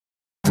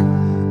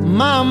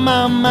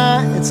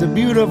My, it's a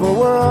beautiful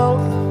world.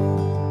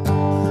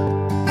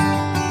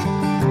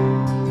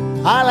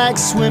 I like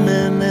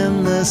swimming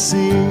in the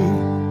sea.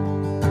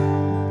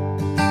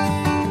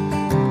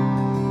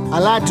 I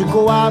like to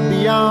go out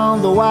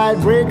beyond the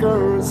wide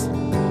breakers,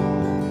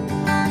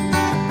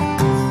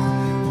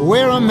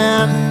 where a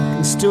man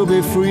can still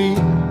be free,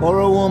 or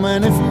a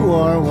woman if you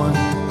are one.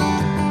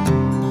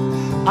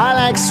 I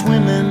like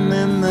swimming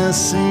in the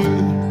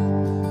sea.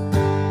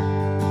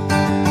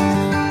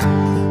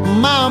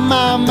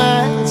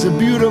 My, it's a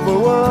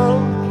beautiful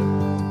world.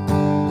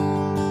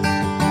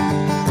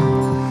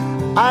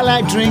 I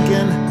like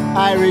drinking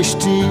Irish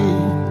tea,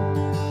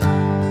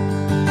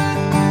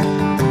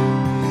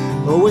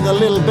 with a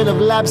little bit of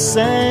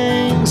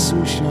lapsang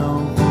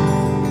souchong.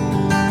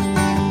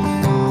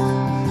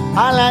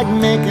 I like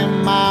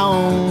making my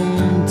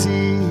own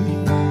tea.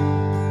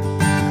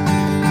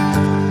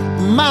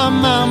 My,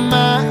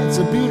 it's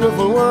a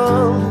beautiful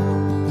world.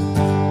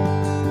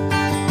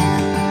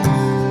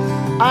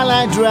 I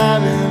like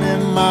driving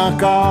in my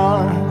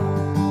car.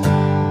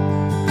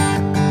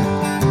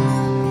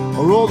 I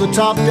roll the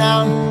top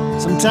down,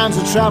 sometimes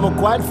I travel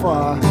quite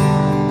far.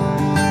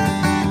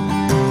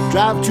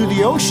 Drive to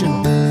the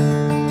ocean,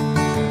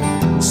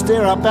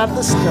 stare up at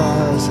the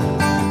stars.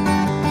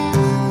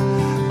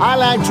 I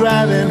like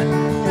driving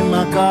in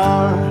my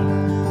car.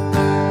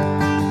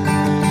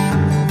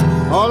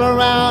 All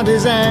around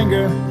is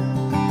anger,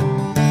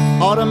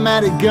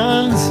 automatic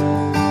guns,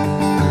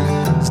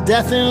 it's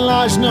death in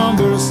large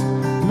numbers,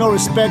 no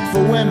respect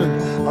for women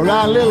or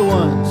our little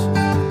ones.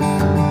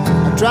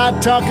 I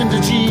tried talking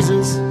to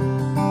Jesus,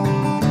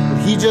 but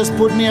he just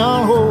put me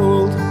on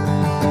hold.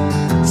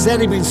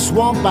 Said he'd been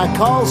swamped by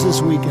calls this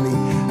week and he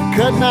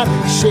could not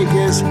shake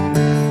his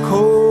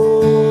cold.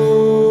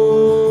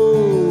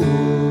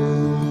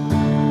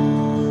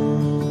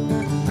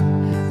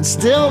 And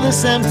still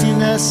this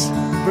emptiness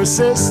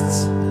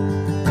persists.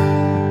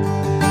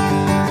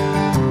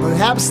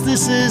 Perhaps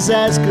this is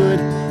as good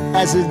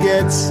as it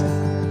gets,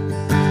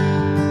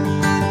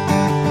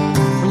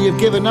 when you've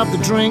given up the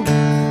drink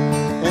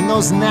and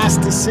those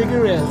nasty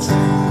cigarettes.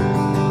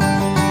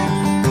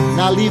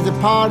 Now leave the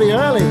party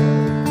early,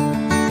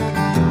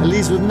 at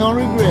least with no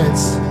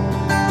regrets.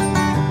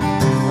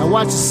 I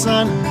watch the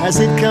sun as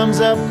it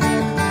comes up,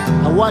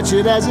 I watch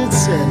it as it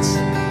sets.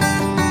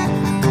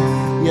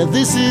 Yeah,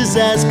 this is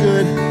as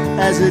good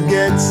as it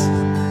gets.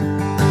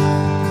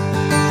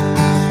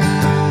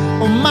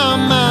 Oh my,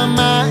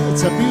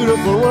 it's a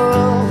beautiful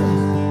world.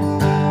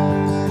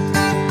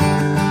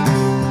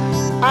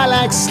 I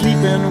like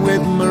sleeping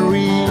with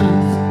Marie.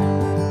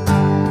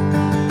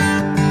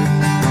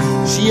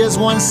 She is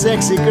one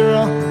sexy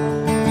girl,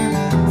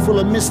 full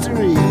of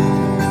mystery.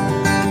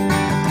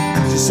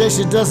 She says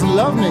she doesn't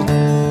love me,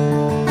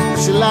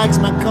 she likes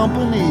my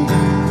company.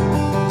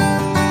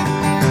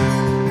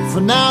 For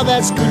now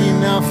that's good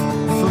enough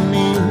for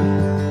me.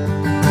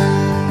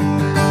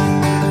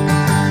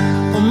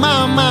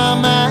 Oh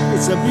my,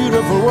 it's a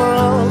beautiful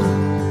world.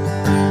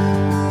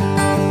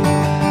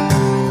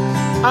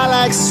 I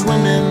like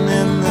swimming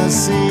in the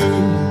sea.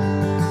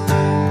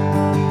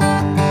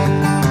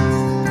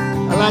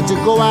 I like to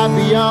go out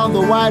beyond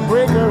the wide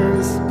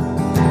breakers,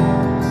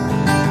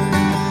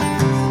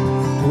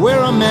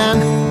 where a man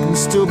can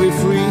still be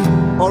free,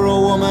 or a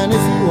woman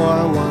if you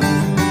are one.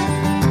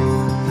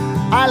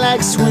 I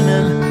like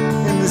swimming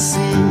in the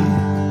sea.